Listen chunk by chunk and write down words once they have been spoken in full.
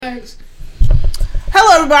bags.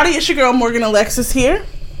 Hello, everybody. It's your girl Morgan Alexis here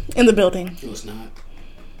in the building. No, it's not.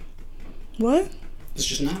 What? It's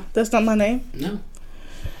just not. That's not my name? No.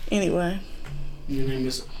 Anyway. Your name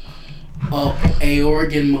is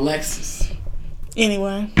Aorgan Alexis.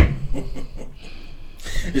 Anyway.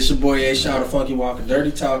 It's your boy A. Shaw, the Funky Walker,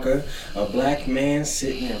 Dirty Talker, a black man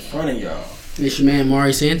sitting in front of y'all. It's your man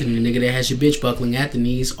Maurice Anthony, the nigga that has your bitch buckling at the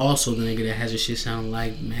knees. Also the nigga that has your shit sound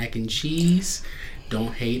like mac and cheese.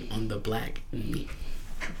 Don't hate on the black meat.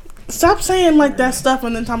 Stop saying like that stuff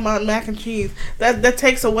and then talking about mac and cheese. That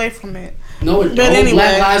takes away from it. No, it don't. Anyway.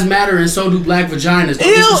 Black lives matter and so do black vaginas. Don't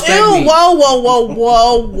disrespect me.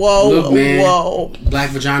 Whoa, Look, man, whoa.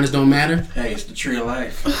 Black vaginas don't matter. Hey, it's the tree of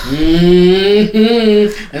life.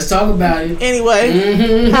 Let's talk about it.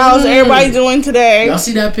 Anyway, how's everybody doing today? Y'all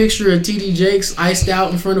see that picture of TD Jakes iced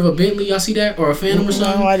out in front of a Bentley? Y'all see that? Or a Phantom or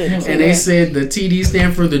something? No, I didn't see and they said the TD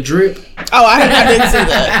stand for the drip. Oh, I didn't see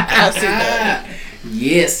that. I see that.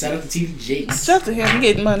 Yes, shout out to TD Jakes. Shout out to him. He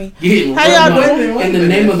getting money. Yeah, How y'all doing? In the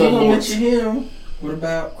name of the Lord. Mention him. What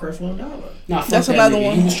about Creflo Dollar? Nah, That's that another nigga.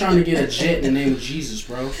 one. He was trying to get a jet in the name of Jesus,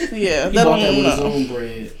 bro. Yeah, He that bought don't that with his know. own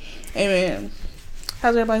bread. Amen.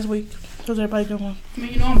 How's everybody's week? How's everybody doing? I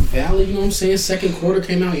mean, you know, I'm valid, you know what I'm saying? Second quarter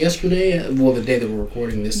came out yesterday. Well, the day that we're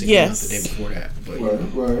recording this, it came out the day before that. But, you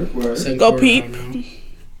know, Word. second Go quarter Peep. came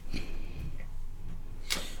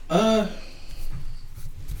out.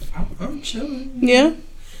 I'm chilling. Yeah?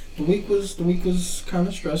 The week was kind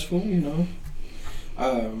of stressful, you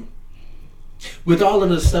know. With all of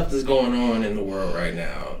the stuff that's going on in the world right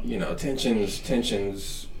now, you know, tensions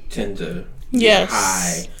tend to get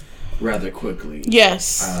high rather quickly.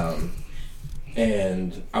 Yes.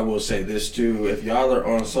 And I will say this too: if y'all are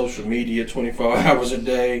on social media 24 hours a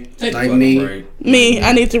day, take Like a me. break. Me,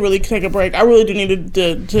 I need to really take a break. I really do need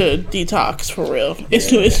to detox for real.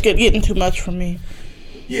 It's getting too much for me.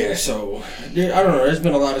 Yeah, so I don't know. There's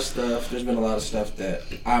been a lot of stuff. There's been a lot of stuff that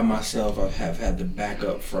I myself have had to back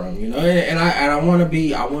up from, you know. And I want to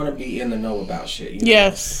be in the know about shit. You know?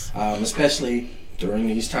 Yes. Especially during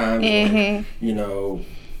these times, when, you know,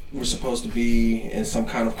 we're supposed to be in some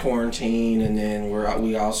kind of quarantine, and then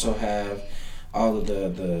we also have all of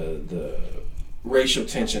the racial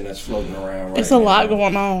tension that's floating around. Right It's a now. lot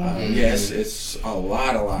going on. Yes, it's a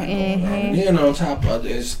lot going on. And then on top of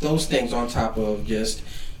it's those things on top of just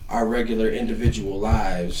our regular individual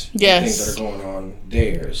lives, Yes. things that are going on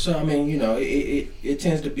there. So I mean, you know, it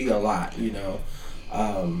tends to be a lot. You know,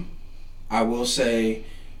 I will say,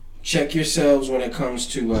 check yourselves when it comes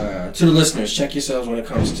to the listeners. Check yourselves when it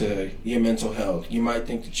comes to your mental health. You might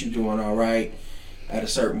think that you're doing all right at a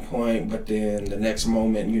certain point, but then the next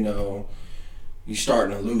moment, you know, you're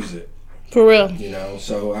starting to lose it. For real. You know,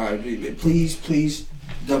 so please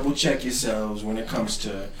double check yourselves when it comes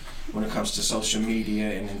to social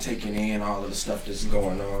media and then taking in all of the stuff that's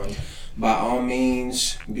going on. By all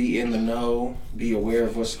means, be in the know, be aware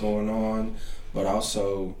of what's going on, but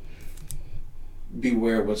also be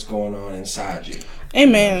aware of what's going on inside you.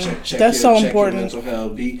 Amen. That's so important. Your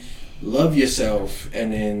mental health. Love yourself,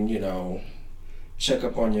 and then, you know, check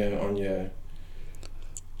up on your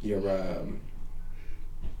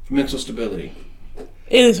mental stability.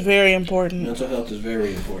 It is very important. Mental health is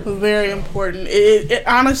very important. Very important. It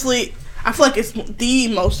honestly, I feel like it's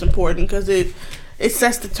the most important because it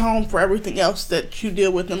sets the tone for everything else that you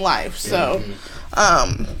deal with in life. So,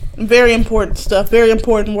 very important stuff. Very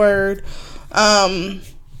important word.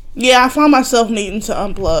 Yeah, I find myself needing to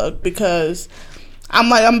unplug because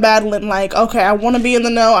I'm battling like, okay, I want to be in the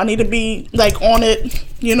know. I need to be like on it,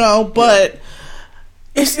 you know, but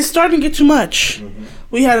it's starting to get too much.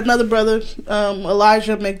 We had another brother,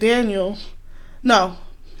 Elijah McDaniel. No,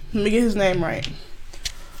 let me get his name right.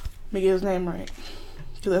 Because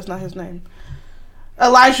that's not his name.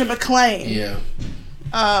 Elijah McClain.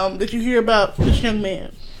 Yeah. Did you hear about this young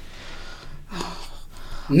man?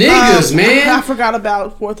 Niggas, man. I forgot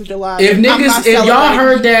about 4th of July. If y'all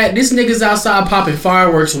heard that, this nigga's outside popping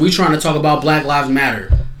fireworks and we trying to talk about Black Lives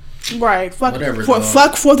Matter. Right. Fuck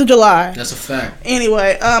 4th of July. That's a fact.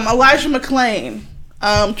 Anyway, Elijah McClain,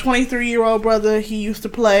 23-year-old brother. He used to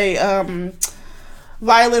play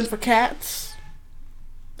violin for cats.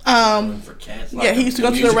 Yeah, he used to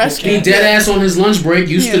go to the rescue. He dead ass on his lunch break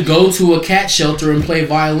used to go to a cat shelter and play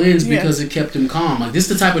violins because it kept him calm. Like, this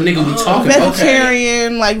is the type of nigga we talking about.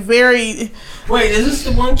 Vegetarian, like very. Wait, is this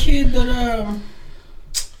the one kid that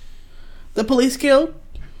the police killed?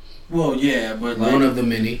 Well, yeah, but like, one of the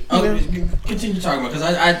many. Continue talking about, because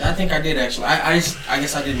I think I did actually. I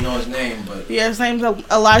guess I didn't know his name, but yeah, his name's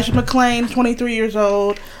Elijah McClain, 23 years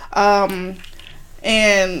old, and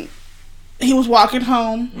he was walking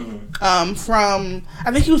home from,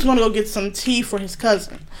 I think he was going to go get some tea for his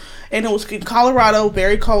cousin. And it was in Colorado,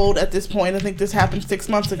 very cold at this point. I think this happened 6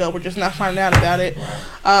 months ago. We're just not finding out about it.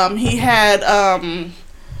 He had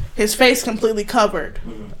his face completely covered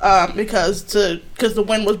because the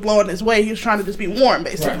wind was blowing his way. He was trying to just be warm,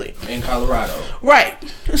 basically. Right. In Colorado. Right.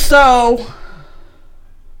 So,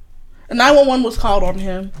 911 was called on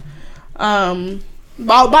him.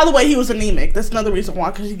 By the way, he was anemic. That's another reason why,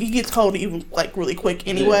 because he gets cold even like really quick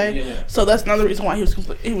anyway. Yeah. So that's another reason why he was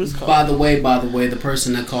cold. By the way, the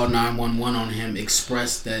person that called 911 on him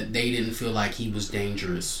expressed that they didn't feel like he was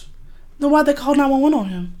dangerous. Then why'd they call 911 on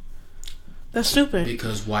him? That's stupid.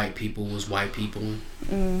 Because white people was white people.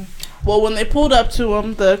 Well, when they pulled up to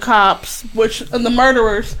him, the cops, the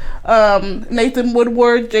murderers, Nathan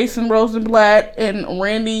Woodward, Jason Rosenblatt, and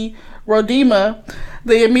Randy Rodema,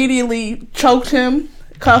 they immediately choked him,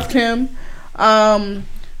 cuffed him, lied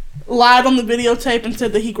on the videotape and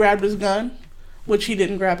said that he grabbed his gun, which he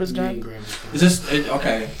didn't grab his gun. Is this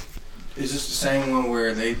okay? Is this the same one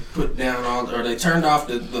where they put down they turned off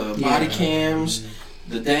the body cams,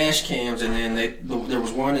 the dash cams, and then there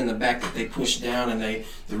was one in the back that they pushed down, and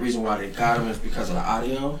the reason why they got him is because of the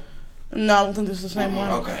audio? No, I don't think this is the same one.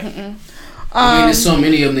 Okay. I mean, there's so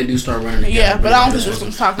many of them that do start running together. Yeah, but I don't think this is what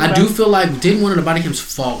I'm talking about. I do feel like, didn't one of the body cams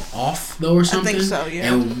fall off, though, or something? I think so,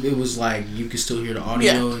 yeah. And it was like, you could still hear the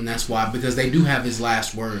audio, and that's why, because they do have his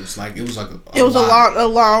last words. Like, it was like a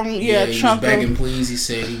long he chunk was begging, please. He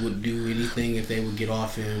said he would do anything if they would get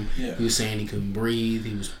off him. Yeah. He was saying he couldn't breathe.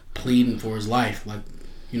 He was pleading for his life. Like,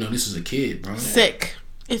 this is a kid, bro. Sick.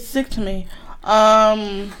 It's sick to me.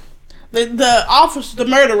 The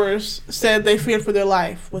murderers said they feared for their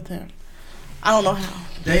life with him. I don't know how.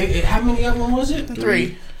 How many of them was it?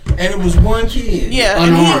 3. And it was one kid. Yeah,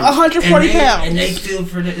 and he 140 pounds. And they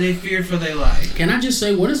feared for their life. Can I just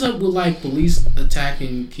say, what is up with like police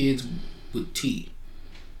attacking kids with tea?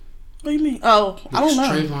 What do you mean? Oh, I don't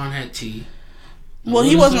know. Trayvon had tea. Well,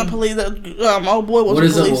 he wasn't a police. Old boy was a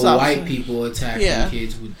police officer. What is up with white people attacking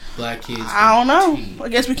kids with black kids? I don't know. I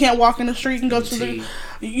guess we can't walk in the street and go to the.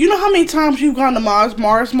 You know how many times you've gone to Mars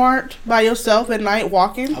Mart by yourself at night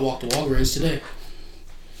walking? I walked to Walgreens today.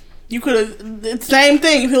 You could have. It's the same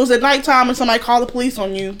thing if it was at nighttime and somebody called the police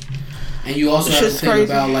on you. And you also have to think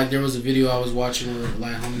about, like, there was a video I was watching where,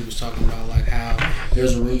 like, homie was talking about, like, how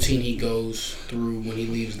there's a routine he goes through when he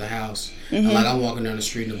leaves the house. And, like, I'm walking down the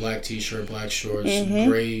street in a black t-shirt, black shorts,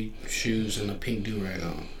 gray shoes, and a pink do-rag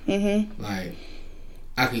on. Like,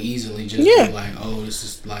 I could easily just be like, oh, this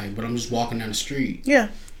is, like, but I'm just walking down the street. Yeah.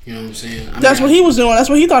 You know what I'm saying? That's what he was doing. That's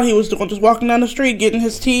what he thought he was doing, just walking down the street, getting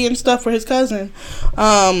his tea and stuff for his cousin.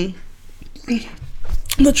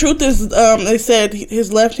 The truth is, they said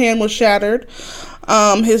his left hand was shattered,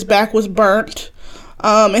 his back was burnt,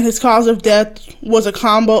 and his cause of death was a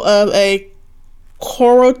combo of a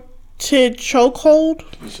carotid chokehold.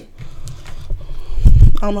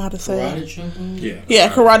 I don't know how to say it. Carotid chokehold? Yeah,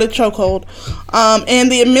 carotid chokehold.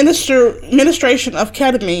 And the administration of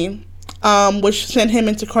ketamine, which sent him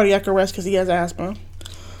into cardiac arrest because he has asthma.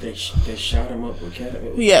 They shot him up with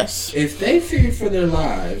ketamine? Yes. If they feared for their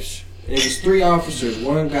lives... It was 3 officers,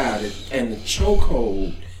 1 guy, and the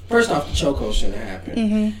chokehold. First off, the chokehold shouldn't have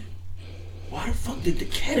happened. Why the fuck did the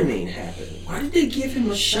ketamine happen? Why did they give him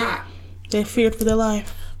a shot? They feared for their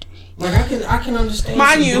life. Like, I can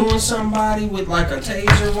understand doing somebody with like a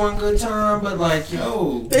taser one good time, but like,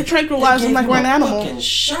 yo, they tranquilized him like we're an animal. Fucking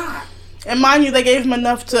shot. And mind you, they gave him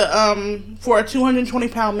enough to for a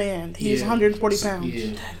 220-pound man. He's 140 pounds.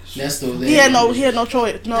 Yeah, he had no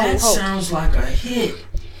choice. No that hope. Sounds like a hit.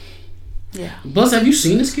 Yeah. Buzz, have you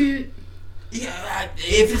seen this kid? Yeah,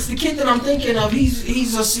 if it's the kid that I'm thinking of,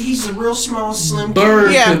 he's a real small, slim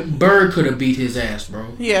kid. Bird could have beat his ass, bro.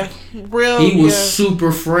 Yeah, He was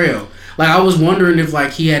super frail. Like, I was wondering if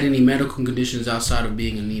like he had any medical conditions outside of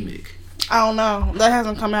being anemic. I don't know. That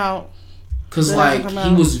hasn't come out. Cause like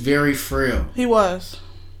he was very frail. He was.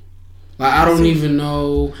 Like, I don't even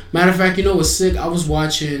know. Matter of fact, you know what's sick? I was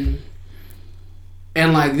watching,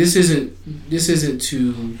 and like this isn't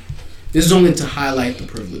to. This is only to highlight the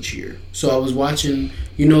privilege here. So I was watching,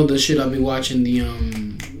 the shit I've been watching, the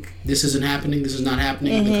This Isn't Happening, This Is Not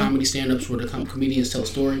Happening, the comedy stand-ups where the comedians tell a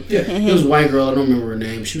story. Yeah. It was a white girl, I don't remember her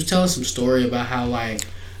name. She was telling some story about how, like,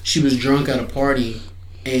 she was drunk at a party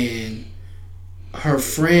and her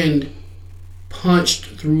friend punched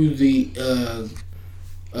through the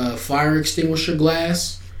fire extinguisher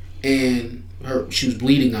glass and she was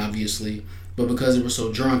bleeding, obviously. But because they were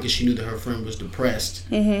so drunk and she knew that her friend was depressed,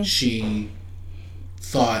 she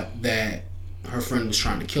thought that her friend was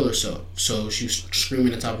trying to kill herself. So she was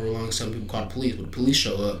screaming at the top of her lungs. Some people called the police. When the police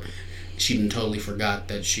show up, she done totally forgot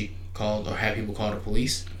that she called or had people call the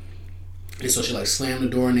police. And so she like slammed the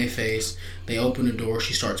door in their face. They open the door.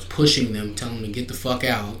 She starts pushing them, telling them to get the fuck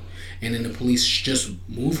out. And then the police just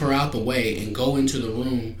move her out the way and go into the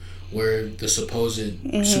room where the supposed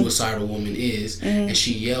suicidal woman is. And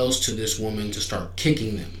she yells to this woman to start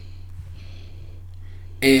kicking them.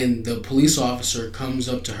 And the police officer comes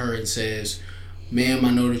up to her and says, "Ma'am,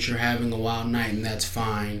 I know that you're having a wild night and that's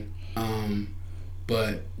fine.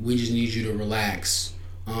 But we just need you to relax.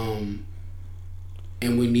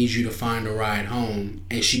 And we need you to find a ride home."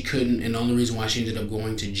 And she couldn't, and the only reason why she ended up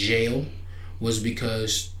going to jail was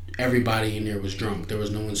because everybody in there was drunk. There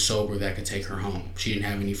was no one sober that could take her home. She didn't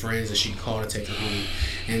have any friends that she could call to take her home.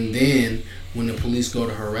 And then when the police go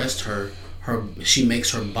to arrest her, she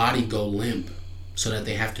makes her body go limp so that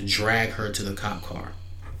they have to drag her to the cop car.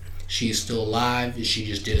 She is still alive and she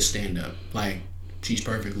just did a stand-up. Like, she's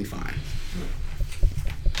perfectly fine.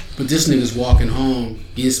 But this nigga's walking home,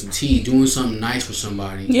 getting some tea, doing something nice for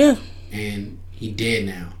somebody. Yeah. And he dead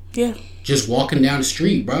now. Yeah. Just walking down the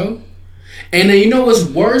street, bro. And then you know what's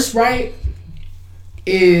worse, right?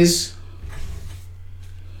 Is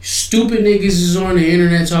stupid niggas is on the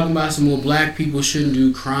internet talking about some more black people shouldn't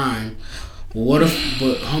do crime. Well, what if,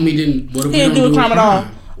 but homie didn't, what if he we didn't don't do a crime a at all.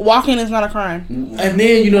 Walking is not a crime. And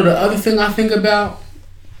then, you know, the other thing I think about,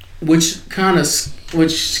 which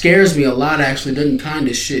scares me a lot, actually, doesn't kind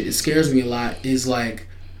of shit, it scares me a lot, is like,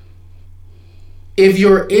 if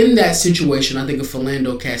you're in that situation, I think of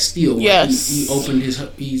Philando Castile. Yes. He opened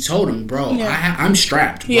he told him, bro, Yeah. I'm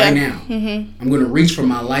strapped right now. I'm going to reach for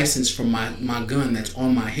my license from my gun that's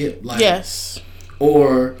on my hip. Like, yes.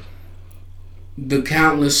 Or the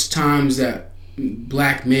countless times that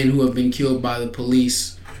black men who have been killed by the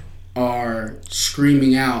police are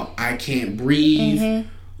screaming out, "I can't breathe,"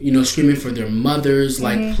 you know, screaming for their mothers,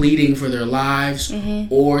 like pleading for their lives,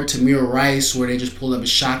 or Tamir Rice, where they just pulled up and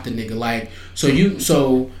shot the nigga. Like,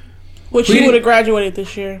 which he would have graduated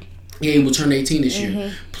this year. Yeah, he will turn 18 this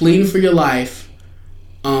year. Pleading for your life,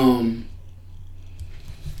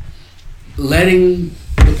 letting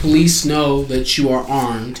the police know that you are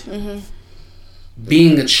armed,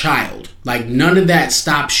 being a child. Like, none of that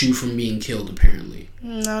stops you from being killed, apparently.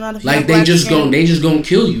 No, not if you like, they just gonna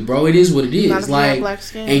kill you, bro. It is what it is. Not if you like, have black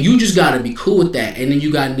skin. And you just gotta be cool with that. And then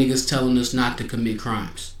you got niggas telling us not to commit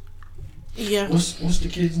crimes. Yeah. What's the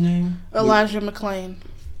kid's name? Elijah McClain.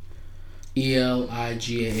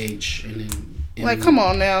 Eligah, and then like, come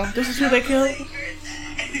on now, this is who they killed.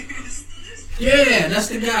 Yeah, that's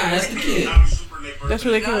the guy. That's the kid. That's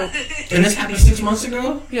who they killed. And this happened 6 months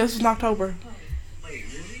ago. Yeah, this is in October.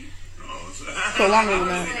 So longer than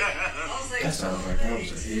that. That sounds like that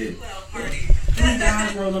was a hit. 2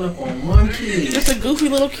 guys rolling up on one kid. Just a goofy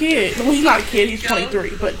little kid. Well, he's not a kid. He's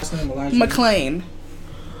 23, but McClain.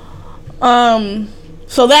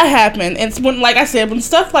 So that happened, and it's when, like I said, when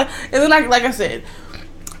stuff like, and then like I said,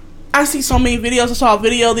 I see so many videos. I saw a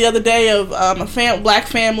video the other day of a black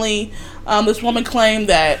family. This woman claimed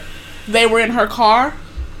that they were in her car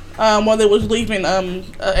when they was leaving an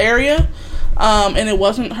area, and it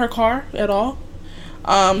wasn't her car at all.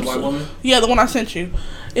 The white woman? Yeah, the one I sent you.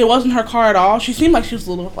 It wasn't her car at all. She seemed like she was a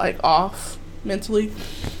little like off mentally.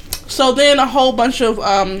 So then a whole bunch of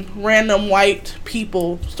random white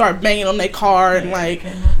people start banging on their car and like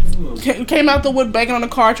came out the wood banging on the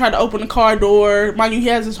car, tried to open the car door. Mind you, he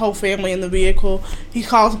has his whole family in the vehicle. He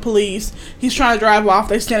calls the police. He's trying to drive off.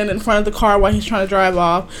 They're standing in front of the car while he's trying to drive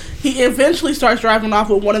off. He eventually starts driving off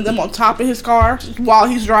with one of them on top of his car while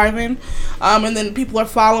he's driving. And then people are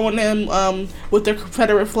following him with their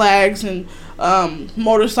Confederate flags and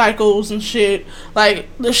motorcycles and shit. Like,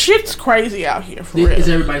 the shit's crazy out here, for real. Is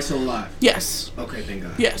everybody still alive? Yes. Okay, thank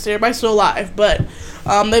God. Yes, everybody's still alive, but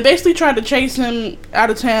they basically tried to chase him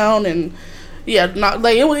out of town, and not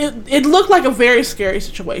like it looked like a very scary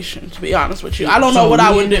situation, to be honest with you. I don't know what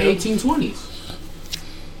I would do. 1820s.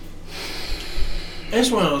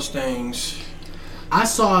 It's one of those things. I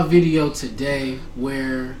saw a video today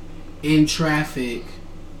where in traffic,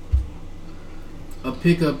 a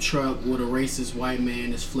pickup truck with a racist white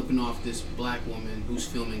man is flipping off this black woman who's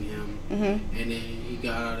filming him, and then he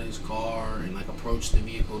got out of his car and like approached the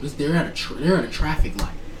vehicle. They're at a traffic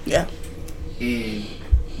light. Yeah. And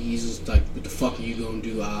he's just like, "What the fuck are you gonna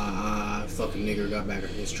do?" Fucking nigger got back in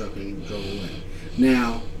his truck and drove away.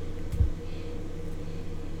 Now,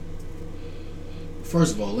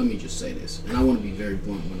 first of all, let me just say this, and I want to be very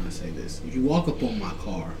blunt when I say this. If you walk up on my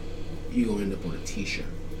car, you're gonna end up on a t-shirt.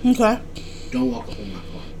 Okay. Don't walk up on my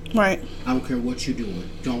car. Right. I don't care what you're doing.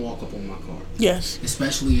 Don't walk up on my car. Yes.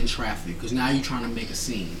 Especially in traffic, because now you're trying to make a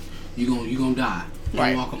scene. You're gonna die. Don't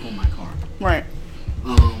Right. walk up on my car. Right.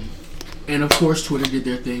 And of course, Twitter did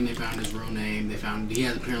their thing. They found his real name. They found he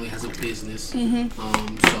apparently has a business. Mm-hmm.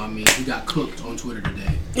 So I mean, he got cooked on Twitter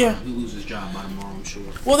today. Yeah, he'll lose his job by tomorrow, I'm sure.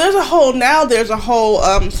 Well, there's a whole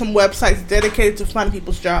some websites dedicated to finding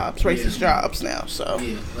people's jobs, racist jobs now. So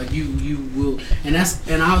yeah, like you will, and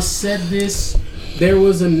I said this. There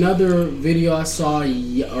was another video I saw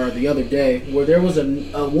the other day where there was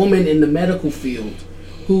a woman in the medical field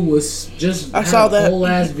who was just I saw that whole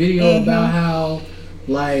ass video about how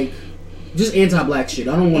like just anti-black shit.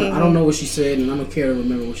 I don't know what she said, and I don't care to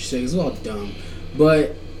remember what she said. It's all dumb,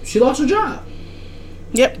 but she lost her job.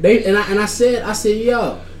 Yep. I said,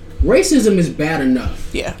 yo, racism is bad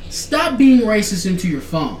enough. Yeah. Stop being racist into your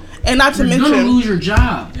phone. And not to mention, you're gonna lose your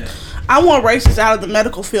job. Yeah. I want racists out of the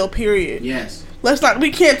medical field. Period. Yes.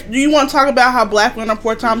 We can't. Do you want to talk about how black women are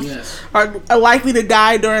 4 times are likely to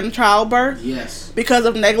die during childbirth? Yes. Because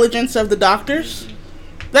of negligence of the doctors?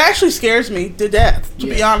 That actually scares me to death, to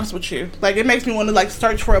be honest with you. Like, it makes me want to, like,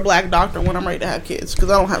 search for a black doctor when I'm ready to have kids, because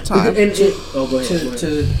I don't have time. Go ahead.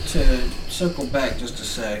 To circle back just to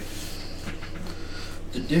say,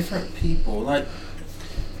 the different people, like,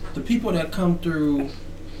 the people that come through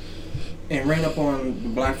and ran up on the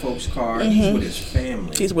black folks' car, he's with his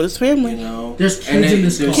family. He's with his family. You know? There's kids in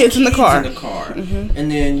this car. Kids in the car. Mm-hmm. And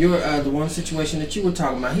then you're the one situation that you were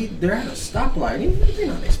talking about, they're at a stoplight. They're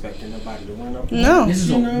not expecting nobody to run up on them. This is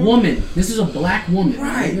a woman. This is a black woman.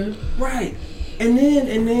 Right. Right. And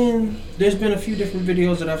then there's been a few different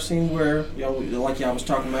videos that I've seen where, y'all was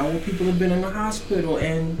talking about, where people have been in the hospital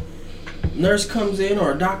and nurse comes in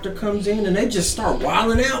or a doctor comes in and they just start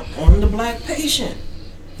wilding out on the black patient.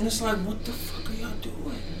 And it's like, what the fuck are y'all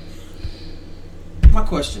doing? My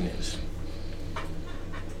question is,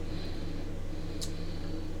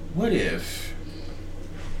 what if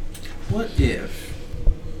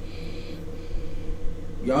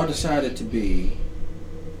y'all decided to be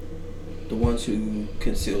the ones who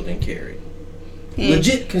concealed and carried?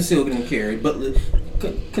 Legit concealed and carried, but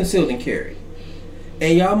concealed and carried.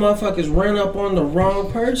 And y'all motherfuckers ran up on the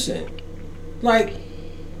wrong person. Like,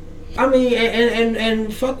 I mean,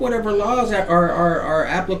 and fuck whatever laws are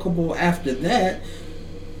applicable after that.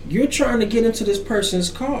 You're trying to get into this person's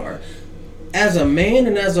car. As a man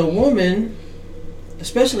and as a woman,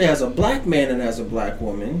 especially as a black man and as a black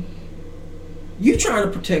woman, you trying to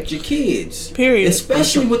protect your kids. Period.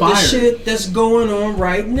 Especially with the shit that's going on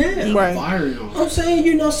right now. Right. I'm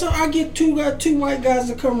saying, so I get two white guys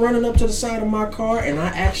that come running up to the side of my car and I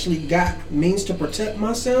actually got means to protect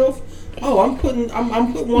myself. Oh, I'm putting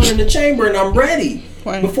one in the chamber and I'm ready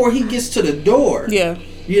before he gets to the door. Yeah.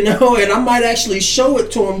 And I might actually show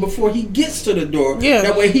it to him before he gets to the door. Yeah.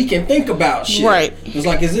 That way he can think about shit. Right. It's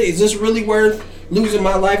like, is this really worth losing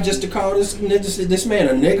my life just to call this man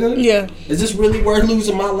a nigga? Yeah. Is this really worth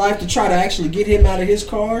losing my life to try to actually get him out of his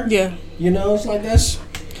car? Yeah. It's like that's.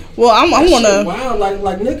 Well, I want to. Wow,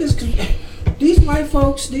 like niggas. These white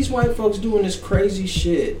folks doing this crazy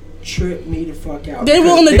shit trip me the fuck out. They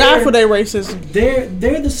willing to die for their racism.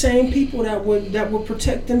 They're the same people that would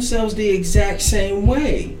protect themselves the exact same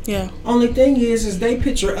way. Yeah. Only thing is they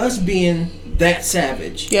picture us being that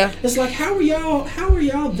savage. Yeah. It's like, how are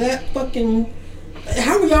y'all that fucking?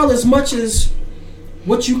 How are y'all as much as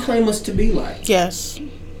what you claim us to be like? Yes.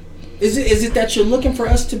 Is it that you're looking for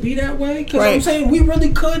us to be that way? Because I'm saying we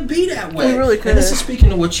really could be that way. We really could. And this is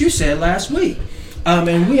speaking of what you said last week.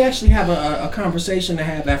 And we actually have a conversation to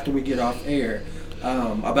have after we get off air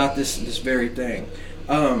about this very thing.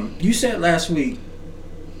 You said last week,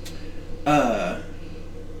 it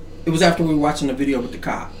was after we were watching the video with the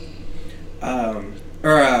cop, or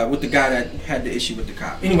with the guy that had the issue with the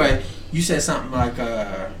cop. Anyway, you said something like,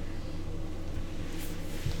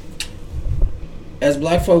 as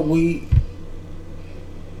black folk,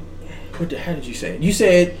 how did you say it? You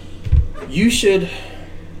said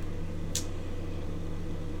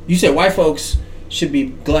you said white folks should be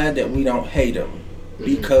glad that we don't hate them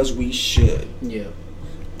because we should. Yeah.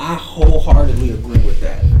 I wholeheartedly agree with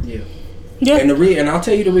that. Yeah. Yeah. And I'll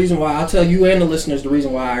tell you the reason why. I'll tell you and the listeners the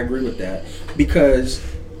reason why I agree with that. Because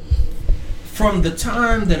from the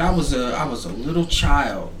time that I was a little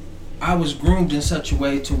child, I was groomed in such a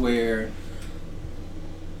way to where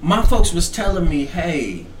my folks was telling me,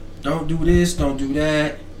 hey, don't do this, don't do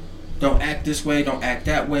that, don't act this way, don't act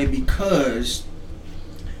that way, because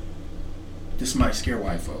this might scare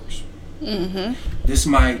white folks. Mm-hmm. This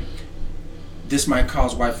might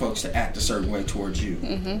cause white folks to act a certain way towards you.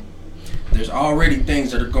 Mm-hmm. There's already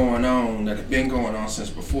things that are going on that have been going on since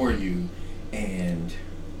before you, and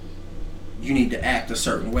you need to act a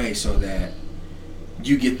certain way so that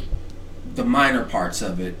you get the minor parts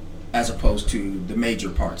of it as opposed to the major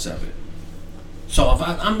parts of it. So if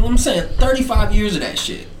I'm saying 35 years of that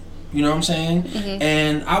shit. You know what I'm saying? Mm-hmm.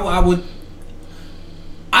 And I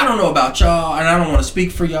don't know about y'all, and I don't want to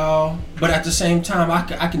speak for y'all, but at the same time,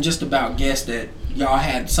 I can just about guess that y'all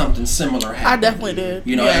had something similar happen. I definitely did.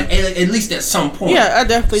 You know, yeah. at least at some point. Yeah, I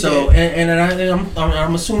definitely did. did.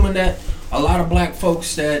 I'm assuming that a lot of black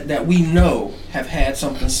folks that we know have had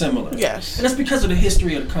something similar. Yes. And that's because of the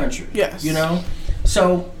history of the country. Yes. You know?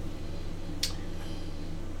 So,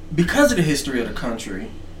 because of the history of the country,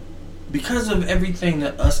 because of everything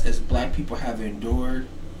that us as black people have endured,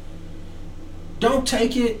 don't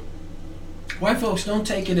take it, white folks, don't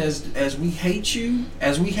take it as we hate you,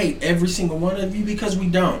 as we hate every single one of you, because we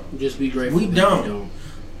don't. Just be grateful. We don't.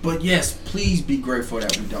 But yes, please be grateful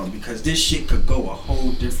that we don't, because this shit could go a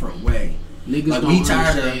whole different way. Niggas like, don't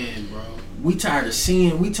understand, bro. We tired of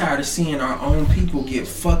seeing our own people get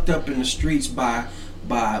fucked up in the streets by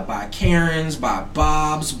Karens, by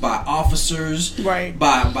Bobs, by officers, right?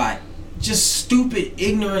 By just stupid,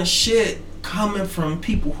 ignorant shit coming from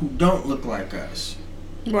people who don't look like us.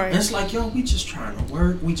 Right. And it's like, yo, we just trying to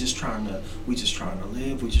work, we just trying to live, we just trying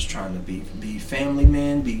to be family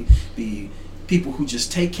men, be people who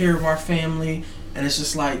just take care of our family, and it's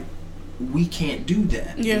just like, we can't do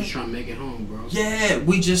that. Yeah. Just trying to make it home, bro. Yeah,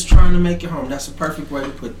 we just trying to make it home. That's the perfect way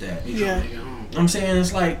to put that. Yeah. Make it home. I'm saying,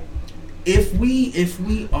 it's like, if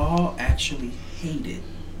we all actually hated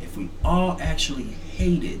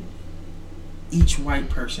each white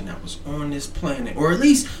person that was on this planet, or at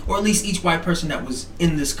least each white person that was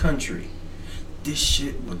in this country, this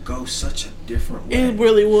shit would go such a different way. It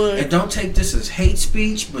really would. And don't take this as hate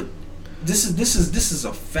speech, but this is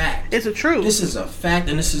a fact. It's a truth. This is a fact,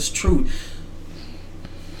 and this is true.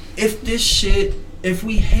 If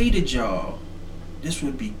we hated y'all, this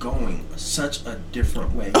would be going such a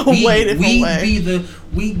different way.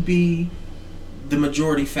 We'd be the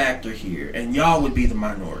majority factor here, and y'all would be the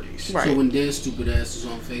minorities. Right. So when Dead Stupid Ass is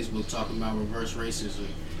on Facebook talking about reverse racism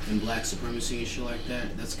and black supremacy and shit like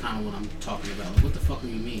that, that's kind of what I'm talking about. Like, what the fuck do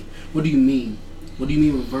you mean? What do you mean? What do you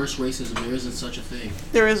mean reverse racism? There isn't such a thing.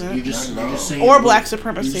 There isn't. You're just saying, or black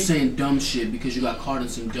supremacy. You're just saying dumb shit because you got caught in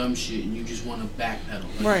some dumb shit and you just want to backpedal.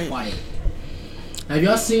 Like, right. Quiet. Have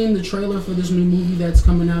y'all seen the trailer for this new movie that's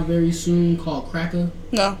coming out very soon called Cracker?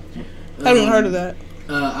 No. I haven't even heard of that.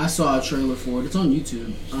 I saw a trailer for it. It's on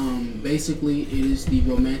YouTube. Basically, it is the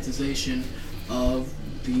romanticization of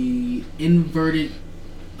the inverted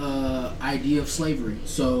idea of slavery.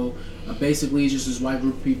 So, basically, it's just this white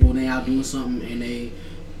group of people, and they out doing something, and they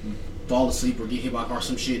fall asleep or get hit by a car or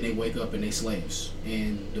some shit, and they wake up and they slaves.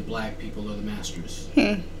 And the black people are the masters.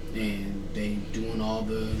 And they doing all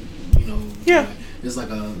the, yeah. There's like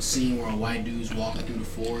a scene where a white dude's walking through the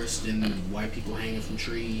forest and white people hanging from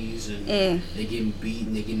trees and they getting beat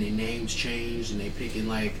and they getting their names changed and they picking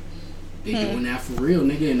like they doing that for real,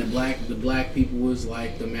 nigga. And the black people was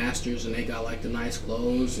like the masters and they got like the nice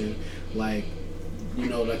clothes and like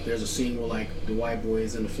like there's a scene where like the white boy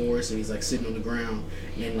is in the forest and he's like sitting on the ground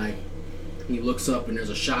and like he looks up and there's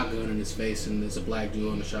a shotgun in his face and there's a black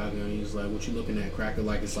dude on the shotgun and he's like, what you looking at, Cracker?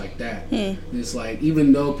 Like, it's like that. And it's like,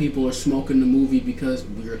 even though people are smoking the movie because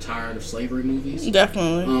we're tired of slavery movies.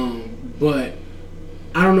 Definitely. But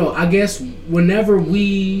I don't know, I guess whenever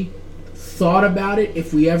we thought about it,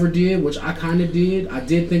 if we ever did, which I kind of did, I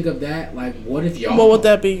did think of that, like, what if y'all... What would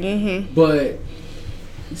that be? But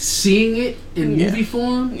seeing it in movie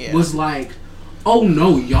form was like, oh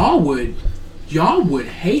no, y'all would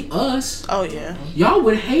hate us. Oh, yeah. Y'all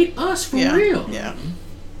would hate us for real. Yeah.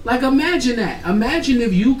 Like, imagine that. Imagine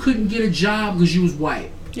if you couldn't get a job because you was white.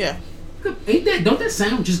 Yeah. Don't that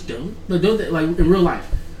sound just dumb? Like, in real life.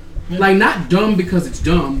 Yeah. Like, not dumb because it's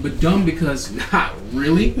dumb, but dumb because, not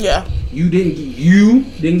really? Yeah. You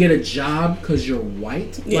didn't get a job because you're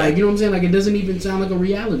white? Yeah. Like, you know what I'm saying? Like, it doesn't even sound like a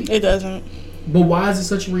reality. It doesn't. But why is it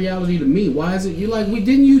such a reality to me? Why is it you like ain't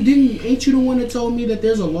you the one that told me that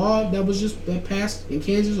there's a law that passed in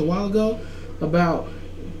Kansas a while ago about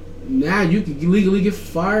now you can legally get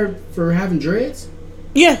fired for having dreads?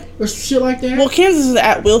 Yeah. Or shit like that? Well, Kansas is an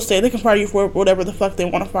at-will state. They can fire you for whatever the fuck they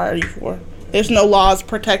want to fire you for. There's no laws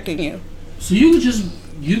protecting you. So you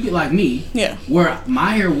could like me, where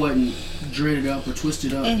my hair wasn't dreaded up or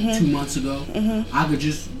twisted up 2 months ago. I could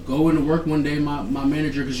just go into work one day, my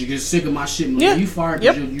manager, because you get sick of my shit, and you fired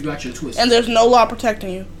because you got your twist. And there's no law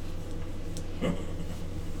protecting you.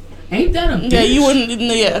 Ain't that a bitch? Yeah, you wouldn't.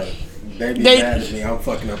 They be mad at me. I'm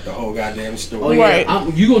fucking up the whole goddamn story. Oh, yeah.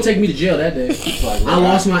 Right. You gonna take me to jail that day. I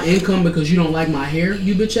lost my income because you don't like my hair,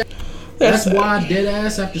 you bitch. That's why dead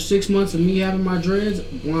ass after 6 months of me having my dreads,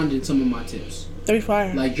 blonded some of my tips. They'll be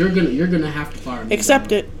fired. Like you're gonna have to fire me.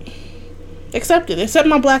 Accept it. Accept it. Accept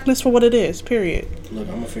my blackness for what it is. Period. Look,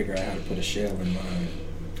 I'm gonna figure out how to put a shell in mine.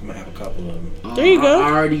 I'm gonna have a couple of them. There you go.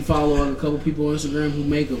 I already follow a couple people on Instagram who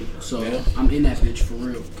make them, so yeah. I'm in that bitch for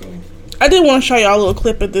real. Cool. I did want to show y'all a little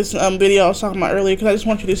clip of this video I was talking about earlier because I just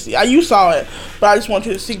want you to see. You saw it, but I just want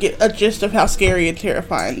you to see, get a gist of how scary and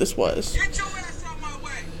terrifying this was. Get your ass out my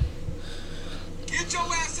way! Get your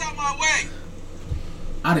ass out my way!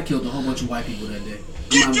 I'd have killed a whole bunch of white people that day.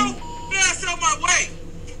 Get your ass out my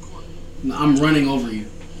way! I'm running over you.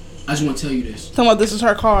 I just want to tell you this. Talking about this is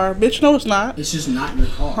her car. Bitch, no it's not. It's just not your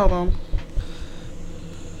car. Hold on.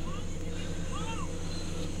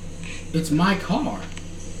 It's my car.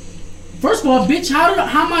 First of all, bitch, how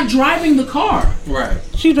am I driving the car? Right.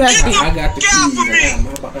 She has to be, I got the keys and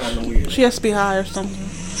I'm behind the wheel. she has to be high or something.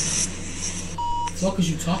 What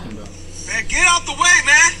is you talking about? Man, get out the way,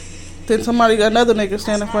 man! Then somebody got another nigga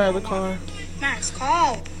standing in front of the car. Max,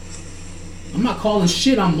 call. I'm not calling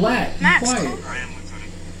shit. I'm black. Be Max, quiet. call.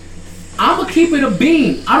 I'm gonna keep it a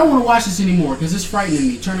beam. I don't want to watch this anymore because it's frightening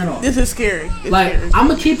me. Turn it off. This is scary. It's Like, scary. I'm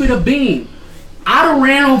gonna keep it a beam. I done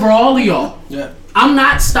ran over all of y'all. Yeah. I'm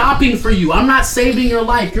not stopping for you. I'm not saving your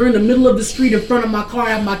life. You're in the middle of the street in front of my car. I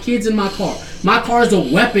have my kids in my car. My car's a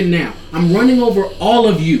weapon now. I'm running over all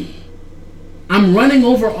of you. I'm running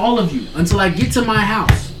over all of you until I get to my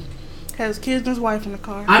house. Has kids and his wife in the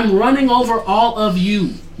car. I'm running over all of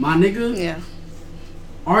you, my nigga. Yeah.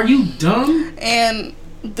 Are you dumb? And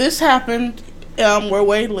this happened where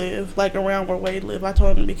Wade lived, like around where Wade lived. I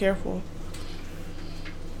told him to be careful.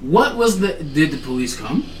 What was did the police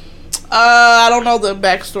come? I don't know the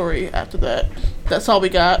backstory after that. That's all we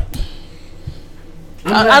got.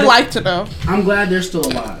 I'd like to know. I'm glad they're still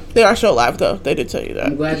alive. They are still alive, though. They did tell you I'm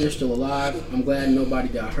that. glad they're still alive. I'm glad nobody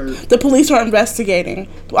got hurt. The police are investigating.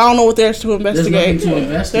 I don't know what there's to There's investigate. nothing to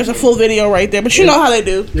investigate. There's a full video right there, but you know how they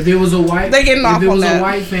do. If it was a white, They getting off if it on was a that.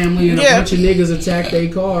 white family and a Yeah. bunch of niggas attacked their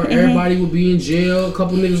car, everybody would be in jail. A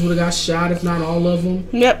couple niggas would have got shot, if not all of them.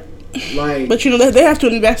 Yep. Like, But you know they have to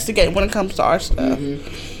investigate when it comes to our stuff.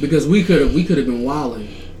 because we could have been wilding.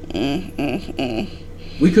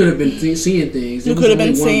 We could have been seeing things. You There was could have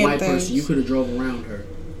only been one seeing white things. person. You could have drove around her.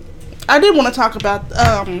 I did want to talk about.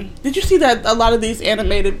 Did you see that a lot of these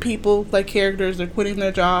animated people, like characters, are quitting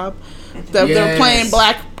their job? They're Yes. playing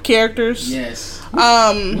black characters. Yes.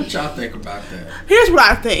 What y'all think about that? Here's what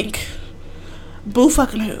I think. Boo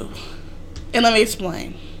fucking who? And let me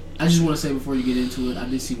explain. I just want to say before you get into it, I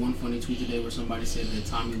did see one funny tweet today where somebody said that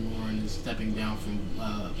Tommy Lauren is stepping down from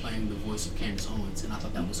playing the voice of Candace Owens, and I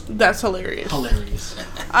thought that was That's hilarious. hilarious.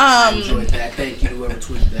 I enjoyed that. Thank you to whoever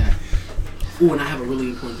tweeted that. Oh, and I have a really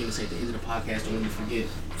important thing to say at the end of the podcast. Don't let me forget.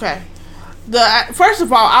 Okay. First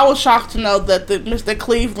of all, I was shocked to know that Mr.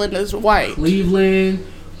 Cleveland is white. Cleveland.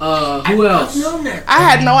 Who else? I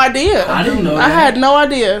had no idea. I didn't know I that. had no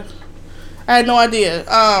idea. I had no idea.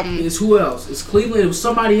 It's who else? It's Cleveland. It was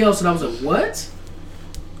somebody else, and I was like, what?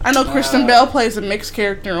 I know Kristen Bell plays a mixed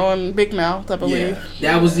character on Big Mouth, I believe.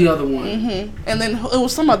 Yeah, that was the other one. And then it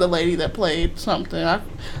was some other lady that played something that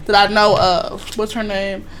I know of. What's her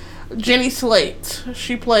name? Jenny Slate.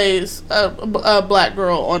 She plays a black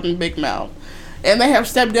girl on Big Mouth. And they have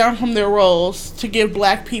stepped down from their roles to give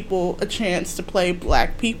black people a chance to play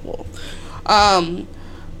black people.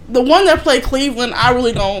 The one that played Cleveland, I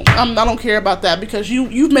really don't. I don't care about that because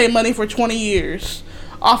you've made money for 20 years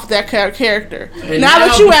off that character. And now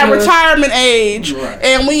that you at because- retirement age Right.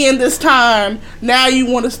 and we in this time, now you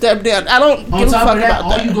want to step down. I don't On give a top fuck of that, about all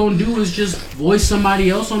that. you gonna do is just voice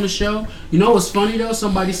somebody else on the show. You know what's funny though?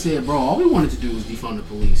 Somebody said, "Bro, all we wanted to do was defund the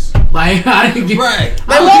police." Like I didn't get. Right.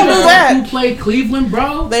 I don't won't give a do fuck that. Who played Cleveland,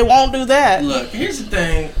 bro? They won't do that. Look, here's the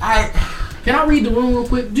thing. Can I read the room real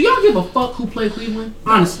quick? Do y'all give a fuck who played Cleveland?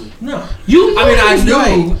 Honestly, No. you. I mean,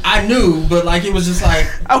 know I knew, but like it was just like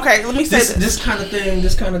Okay, let me say this. this kind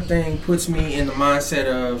of thing puts me in the mindset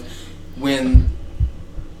of when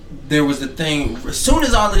there was the thing. As soon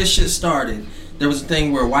as all of this shit started, there was a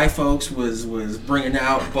thing where white folks was bringing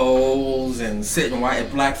out bowls and sitting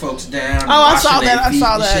black folks down. and I saw washing their that. I feet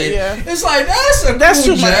saw and that. shit. Yeah. It's like that's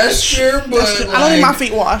Too cool much. gesture, but I don't need my like,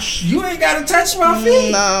 feet washed. you ain't gotta touch my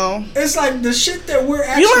feet. No. It's like the shit that we're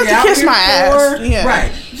actually You don't have to out kiss here my for. ass. Yeah.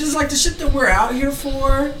 Right. Just like the shit that we're out here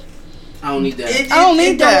for. I don't need that. I don't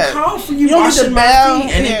need that. Don't call for you You don't need washing to my bow.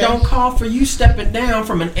 feet, and Yeah. it don't call for you stepping down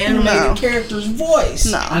from an animated No. character's voice.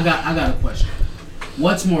 No. I got a question.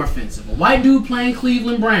 What's more offensive, a white dude playing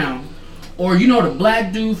Cleveland Brown, or the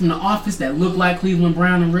black dude from The Office that looked like Cleveland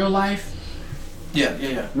Brown in real life?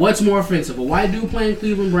 Yeah. What's more offensive, a white dude playing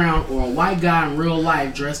Cleveland Brown or a white guy in real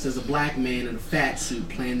life dressed as a black man in a fat suit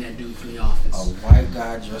playing that dude from The Office? A white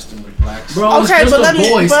guy dressed in the black suit. Bro, Okay, it's but just a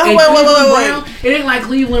voice. but And wait. Cleveland Brown, it ain't like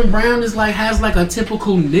Cleveland Brown is like has like a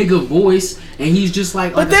typical nigga voice, and he's just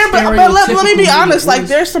like. But like let me be honest. Like, voice.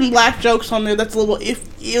 there's some black jokes on there that's a little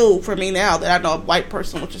ill for me now that I know a white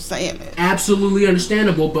person was just saying it. Absolutely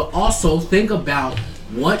understandable, but also think about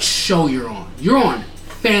what show you're on. You're on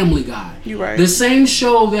Family Guy. You're right. The same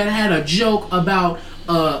show that had a joke about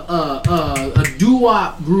a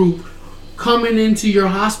doo-wop group coming into your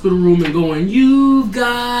hospital room and going, "You've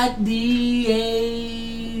got the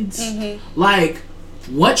AIDS." Mm-hmm. Like,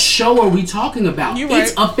 what show are we talking about? You're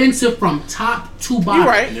It's right. offensive from top to bottom.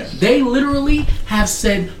 You're right. Yeah. They literally have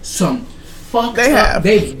said some fucked They up. have.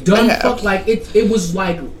 They've done They have. fuck like it was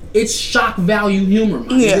like it's shock value humor,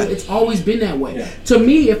 man. Yeah. It's always been that way. Yeah. To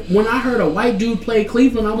me, when I heard a white dude play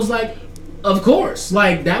Cleveland, I was like, of course.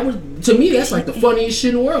 Like, that was, to me, that's like the funniest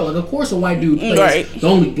shit in the world. Like, of course a white dude plays Right. the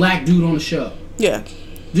only black dude on the show. Yeah.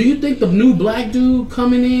 Do you think the new black dude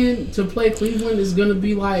coming in to play Cleveland is gonna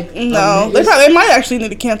be like No, they might actually need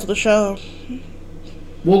to cancel the show.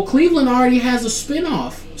 Well, Cleveland already has a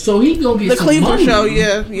spinoff, so he gonna get The some Cleveland money. show,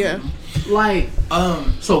 yeah. Like,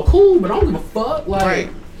 so cool, but I don't give a fuck. Like, Right.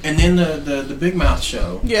 And then the Big Mouth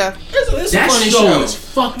show. Yeah. It's that a funny show is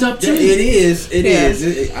fucked up too. It is. It Yeah.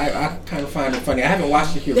 is. I kind of find it funny. I haven't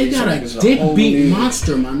watched it here They got recently. a There's dick whole beat new-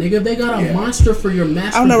 monster, my nigga. They got a Yeah. monster for your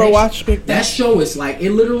masturbation. I've never watched Big That Mouth. show is like,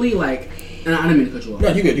 it literally like, and I didn't mean to cut you off. No,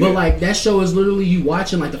 you good, you But good. like, that show is literally you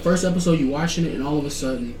watching, like the first episode, you watching it, and all of a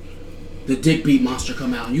sudden, the dick beat monster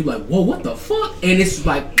come out, and you like, whoa, what the fuck? And it's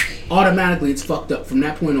like, automatically it's fucked up from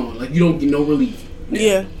that point on. Like, you don't get no relief.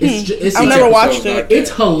 Yeah. It's I've each never episode watched like it. that.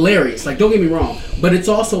 It's hilarious. Like, don't get me wrong, but it's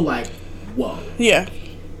also like, whoa. Yeah.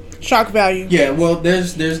 Shock value. Yeah, well,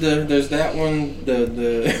 there's that one, the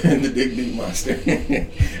the Dick Beat Monster,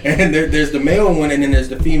 and there's the male one, and then there's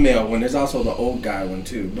the female one. There's also the old guy one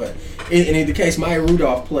too. But in either case, Maya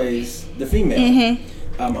Rudolph plays the female.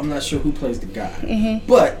 Mm-hmm. I'm not sure who plays the guy,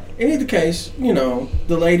 but in either case, you know,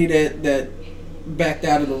 the lady that backed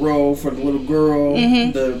out of the role for the little girl,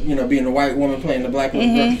 the being the white woman playing the black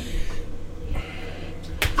little girl.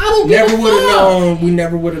 I don't give Never a would have fuck. known. We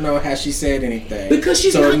never would have known how she said anything Because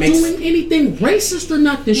she's So it not makes- doing anything racist or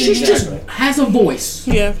nothing. She just Exactly. has a voice.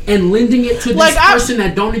 Yeah. And lending it to this Like, person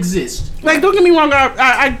that don't exist. Like, don't get me wrong.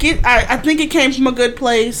 I think it came from a good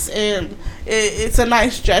place, and it's a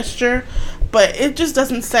nice gesture, but it just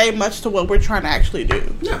doesn't say much to what we're trying to actually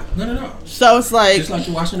do. No. So it's like, Just like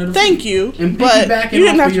you're watching it. thank you, And but piggybacking you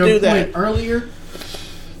didn't off have of to your do point that. earlier,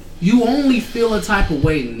 you only feel a type of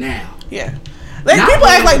way now. Yeah. Like, Not people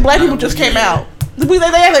act really. like black people just came out. They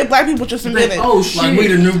act like black people just Like, invented. oh shit. Like we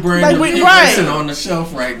the new brand Like of we- people right. sitting on the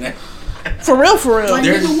shelf right now. For real. Like,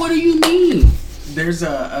 There's- nigga, what do you mean? There's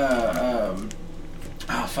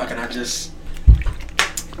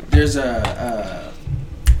there's a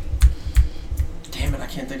damn it, I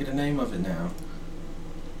can't think of the name of it now.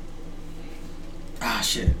 Ah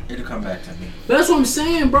shit, it'll come back to me. But that's what I'm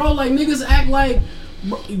saying, bro. Like, niggas act like.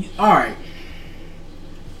 Alright.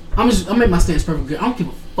 I'll make my stance perfectly clear. I don't give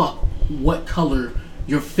a fuck what color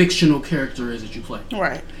your fictional character is that you play.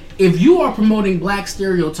 Right. If you are promoting black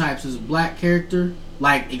stereotypes as a black character,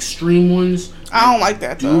 like extreme ones, I don't like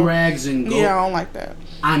that, though. do-rags and gold, Yeah, I don't like that.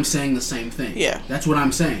 I'm saying the same thing. Yeah. That's what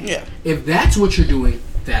I'm saying. Yeah. If that's what you're doing,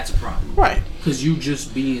 that's a problem. Right. Because you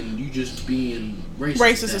just being racist.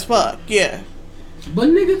 Racist as fuck. Yeah. But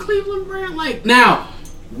nigga, Cleveland Brown, like, now,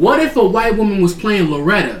 what if a white woman was playing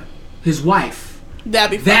Loretta, his wife?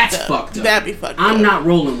 That'd be That's fucked up. fucked up. That'd be fucked up. I'm not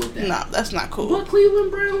rolling with that. No, that's not cool. But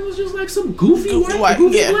Cleveland Brown was just like some goofy White,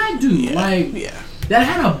 goofy yeah. black dude. Yeah. Like, Yeah. that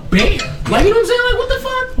had a bear. Like, you know what I'm saying? Like, what the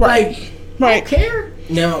fuck? Right. Like, I Right. don't care.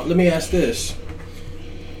 Now let me ask this.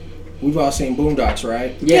 We've all seen Boondocks,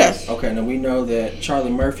 right? Yes. Okay, now we know that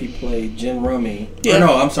Charlie Murphy played Jim Rummy. Yeah. Or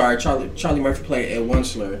no, I'm sorry, Charlie Murphy played Ed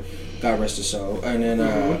Wunsler, God rest his soul. And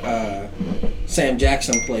then Sam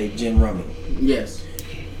Jackson played Jim Rummy. Yes.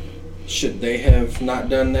 Should they have not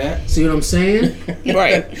done that? See what I'm saying?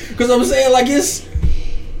 Right. Because I'm saying, like, It's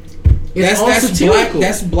that's all satirical.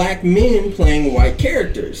 that's black men playing white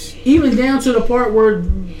characters. Even down to the part where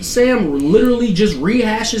Sam literally just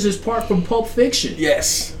rehashes his part from Pulp Fiction.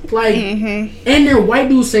 Yes. Like, and they're white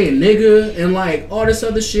dudes saying nigga and like all this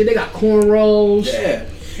other shit. They got cornrows. Yeah.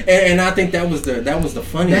 And I think that was the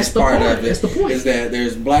funniest part of it. That's the point. Is that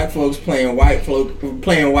there's black folks playing white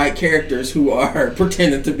characters who are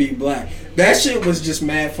pretending to be black. That shit was just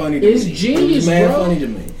mad funny to me. It's genius, it was mad bro. funny to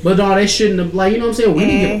me. But no, they shouldn't have. Like, you know what I'm saying? We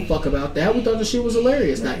didn't give a fuck about that. We thought the shit was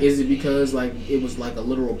hilarious. Now, is it because like it was like a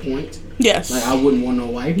literal point? Yes. Like, I wouldn't want no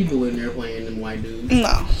white people in there playing them white dudes.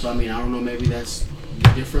 No. So I mean, I don't know. Maybe that's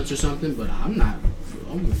the difference or something. But I'm not.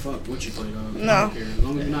 I don't give a fuck what you play, dog. No. I don't care. As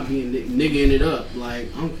long as you're not being niggaing it up, like,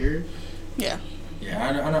 I don't care. Yeah. Yeah,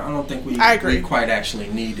 I don't think I agree. we quite actually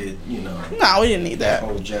needed, No, we didn't need that.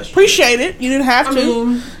 whole gesture. Appreciate it. You didn't have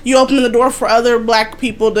to. You opened the door for other black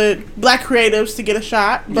creatives to get a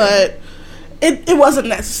shot, but it wasn't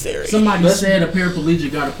necessary. Somebody said a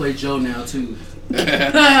paraplegic got to play Joe now too.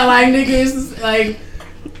 Like, niggas, like,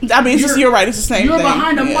 I mean, you're right. It's the same you're thing.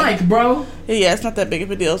 behind a mic, bro. Yeah, it's not that big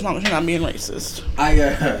of a deal as long as you're not being racist.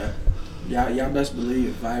 Y'all best believe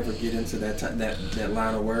if I ever get into that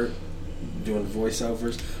line of work, doing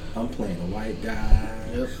voiceovers, I'm playing a white guy.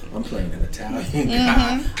 Yep. I'm playing an Italian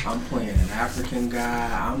guy. I'm playing an African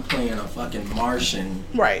guy. I'm playing a fucking Martian.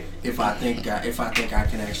 Right. If I think I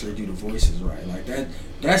can actually do the voices right, like that.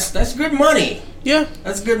 That's good money. Yeah.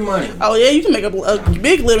 That's good money. Oh yeah, you can make a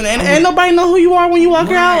big living, and nobody know who you are when you walk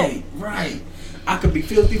out. Right. I could be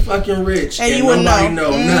filthy fucking rich, and you wouldn't nobody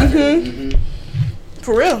know nothing.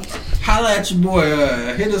 For real. Holla at your boy.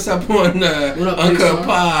 Hit us up on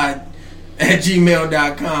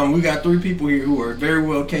UncutPod@gmail.com. We got 3 people here who are very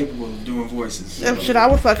well capable of doing voices. So. Shit, I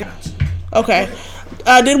would fucking. Okay.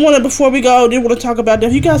 Before we go, did want to talk about,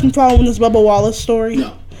 have you guys been following this Bubba Wallace story?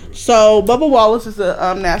 No. So, Bubba Wallace is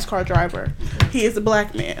a NASCAR driver. He is a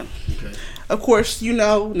black man. Okay. Of course, you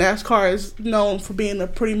know, NASCAR is known for being a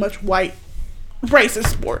pretty much white, racist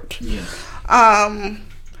sport. Yeah.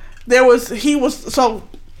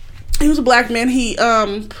 He was a black man. He,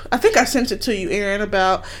 I think I sent it to you, Aaron,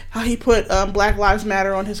 about how he put Black Lives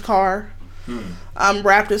Matter on his car.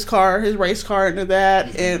 Wrapped his race car into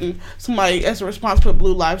that, and somebody, as a response, put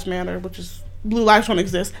Blue Lives Matter, which is, blue lives don't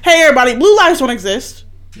exist. Hey, everybody, blue lives don't exist.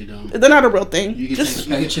 They don't. They're not a real thing. You can just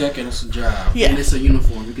pay a check and it's a job. Yeah. And it's a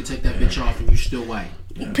uniform. You can take that bitch off and you're still white.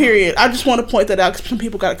 Period. I just want to point that out because some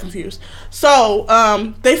people got it confused. So,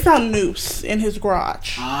 they found a noose in his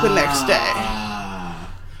garage the next day.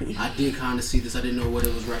 I did kind of see this. I didn't know what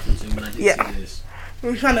it was referencing, but I did see this.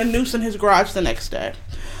 We found a noose in his garage the next day.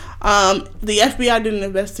 The FBI did an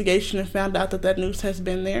investigation and found out that noose has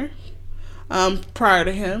been there prior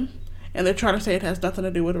to him. And they're trying to say it has nothing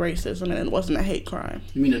to do with racism and it wasn't a hate crime.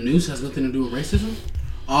 You mean the noose has nothing to do with racism?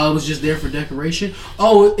 Oh, it was just there for decoration?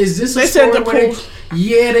 Oh, is this they a said story where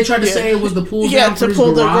they tried to say it was the pull down for to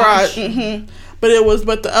pull the garage. Mm-hmm.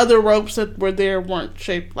 But the other ropes that were there weren't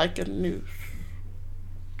shaped like a noose.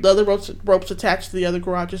 The other ropes attached to the other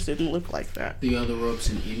garages didn't look like that. The other ropes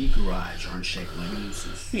in any garage aren't shaped like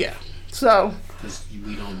nooses. Yeah. So, because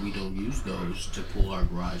we don't use those to pull our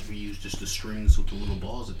garage. We use just the strings with the little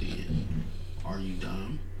balls at the end. Are you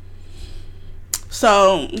dumb?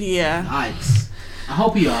 So yeah. Nice. I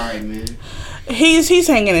hope he alright, man. He's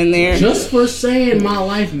hanging in there. Just for saying my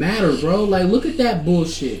life matters, bro. Like, look at that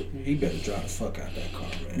bullshit. He better drive the fuck out that car,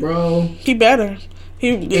 man. Bro. He better.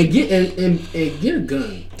 And get a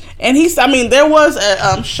gun. And there was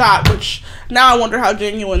a shot, which now I wonder how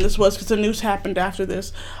genuine this was, because the news happened after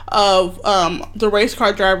this, of the race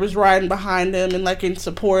car drivers riding behind him and like in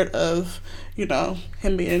support of,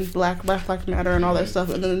 him being Black Lives Matter and all that stuff.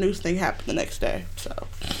 And then the news thing happened the next day. So,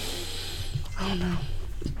 I don't know.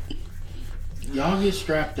 Y'all get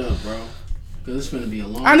strapped up, bro. Because it's going to be a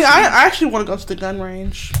long summer. I actually want to go to the gun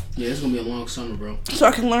range. Yeah, it's going to be a long summer, bro. So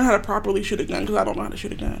I can learn how to properly shoot a gun, because I don't know how to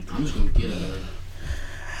shoot a gun. I'm just going to get a gun.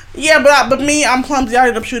 Yeah, but me, I'm clumsy. I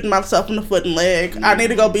ended up shooting myself in the foot and leg. I need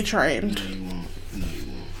to go be trained. No, you won't.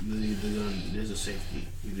 The gun, there's a safety.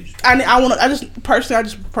 I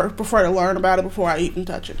just prefer to learn about it before I even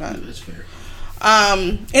touch a gun. Yeah, that's fair.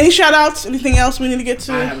 Any shout outs? Anything else we need to get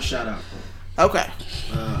to? I have a shout out, bro. Okay.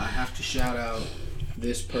 I have to shout out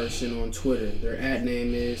this person on Twitter. Their ad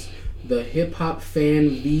name is the Hip Hop Fan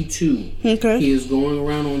V2. Okay. He is going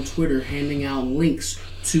around on Twitter handing out links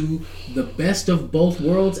to the Best of Both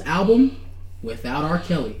Worlds album without R.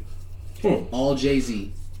 Kelly. All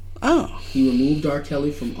Jay-Z. Oh. He removed R.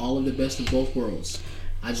 Kelly from all of the Best of Both Worlds.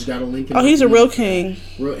 I just got a link. He's a real king.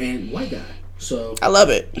 Real and white guy. So I love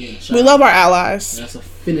it. Yeah, we love our allies. That's a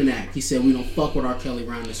finna act. He said we don't fuck with R. Kelly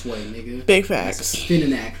around this way, nigga. Big facts. That's a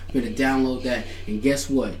finna act. Better download that. And guess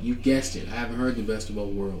what? You guessed it. I haven't heard the Best of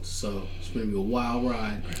Both Worlds. So it's gonna be a wild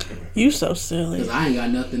ride. You so silly. Because I ain't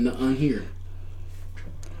got nothing to unhear.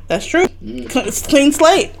 That's true. It's clean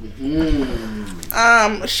slate.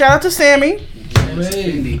 Shout out to Sammy.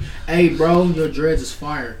 Hey, bro, your dreads is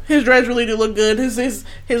fire. His dreads really do look good. His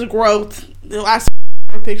growth. I saw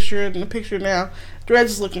a picture and the picture now.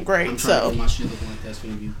 Dreads is looking great. I'm trying to get my shit looking like that's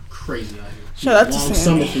gonna be crazy out here. Shout out to Long Sammy.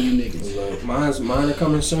 summer for you niggas. Look, mine are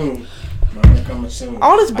coming soon.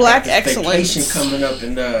 All this I black got this excellence. vacation coming up,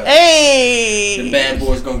 and the Hey. bad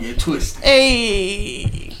boys gonna get twisted.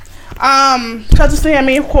 Hey. Cousin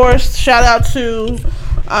Sammy, of course. Shout out to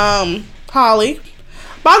Holly.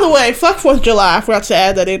 By the way, fuck 4th of July. I forgot to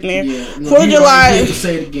add that in there. Yeah, no, 4th of July.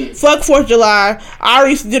 Say it again. Fuck 4th of July. I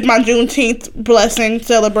already did my Juneteenth blessing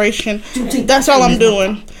celebration. That's all I'm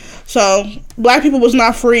doing. So, black people was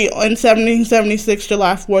not free in 1776,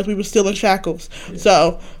 July 4th. We were still in shackles.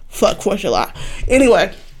 So, fuck 4th of July.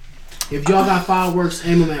 Anyway. If y'all got fireworks,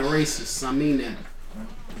 aim them at racists. I mean that.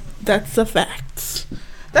 That's a fact.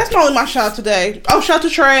 That's probably my shout out today. Oh, shout out to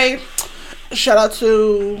Trey. Shout out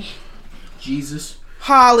to Jesus.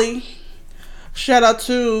 Holly. Shout out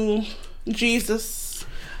to Jesus.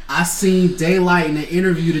 I seen Daylight in an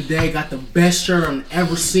interview today. Got the best shirt I've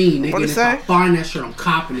ever seen, nigga. What'd And it if I say? find that shirt, I'm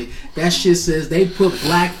copping it. That shit says they put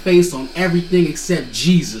blackface on everything except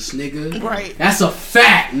Jesus, nigga. Right. That's a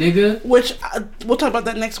fact, nigga. Which, we'll talk about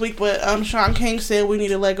that next week, but Sean King said we need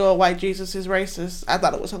to let go of white Jesus is racist. I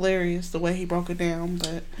thought it was hilarious the way he broke it down,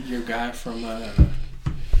 but... Your guy from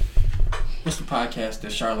what's the podcast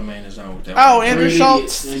that Charlemagne is on with that? Oh, one? Andrew Three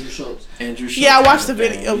Schultz. idiots. Andrew Schultz. Andrew Schultz. Yeah, I watched the Okay.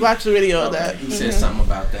 video. Watched the video of Okay, that. He said something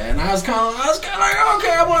about that, and I was kind of like,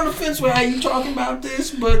 okay, I'm on the fence with how you talking about this,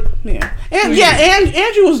 but Yeah, and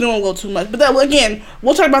Andrew was doing a little too much, but that again,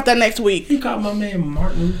 we'll talk about that next week. he called my man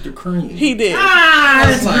Martin Luther King. He did. Ah,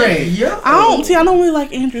 that's Like, great. yeah. I don't really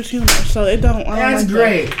like Andrew's humor, so it don't. I don't That's like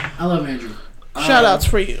great. I love Andrew. that. Shout outs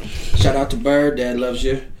for you. Shout out to Bird, Dad loves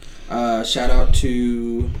you. Shout out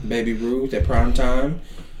to Baby Ruth at prime time.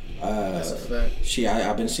 That's a fact.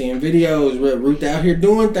 I've been seeing videos with Ruth out here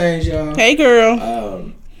doing things, y'all. Hey,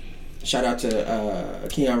 girl. Shout out to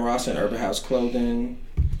Keon Ross and Urban House Clothing.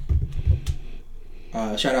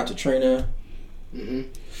 Shout out to Trina.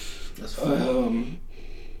 That's a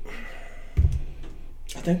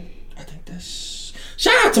fact. I think that's.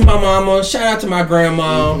 Shout out to my mama. Shout out to my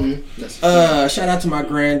grandma. That's a fact. Shout out to my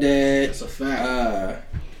granddad. That's a fact.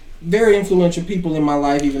 Very influential people in my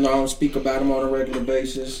life, even though I don't speak about them on a regular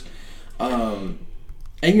basis.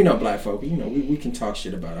 And you know, black folk, you know, we can talk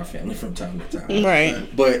shit about our family from time to time. Right.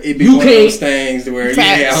 But it be You one can't. of those things where,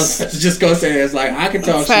 Facts. yeah, I was just going to say, it's like, I can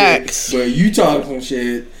talk Facts. shit, but you talk some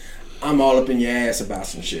shit, I'm all up in your ass about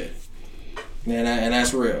some shit. And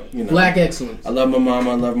that's real, you know. Black excellence. I love my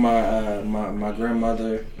mama, I love my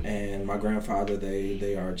grandmother and my grandfather.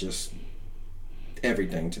 They are just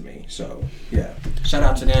everything to me. So yeah, shout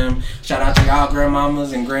out to them. Shout out to y'all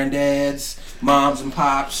grandmamas and granddads, moms and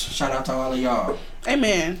pops. Shout out to all of y'all.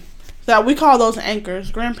 Amen. So we call those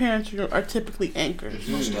anchors. Grandparents are typically anchors.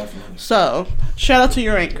 Most definitely. So shout out to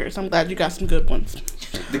your anchors. I'm glad you got some good ones.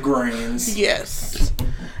 The grands. Yes.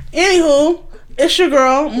 Anywho, it's your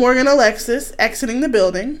girl Morgan Alexis exiting the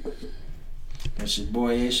building. It's your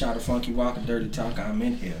boy A Shot of Funky Walker Dirty Talk. I'm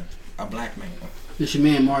in here. A black man. It's your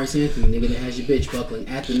man Maurice Anthony, nigga that has your bitch buckling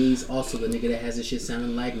at the knees. Also the nigga that has this shit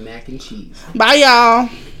sounding like mac and cheese. Bye, y'all.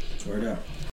 Word up.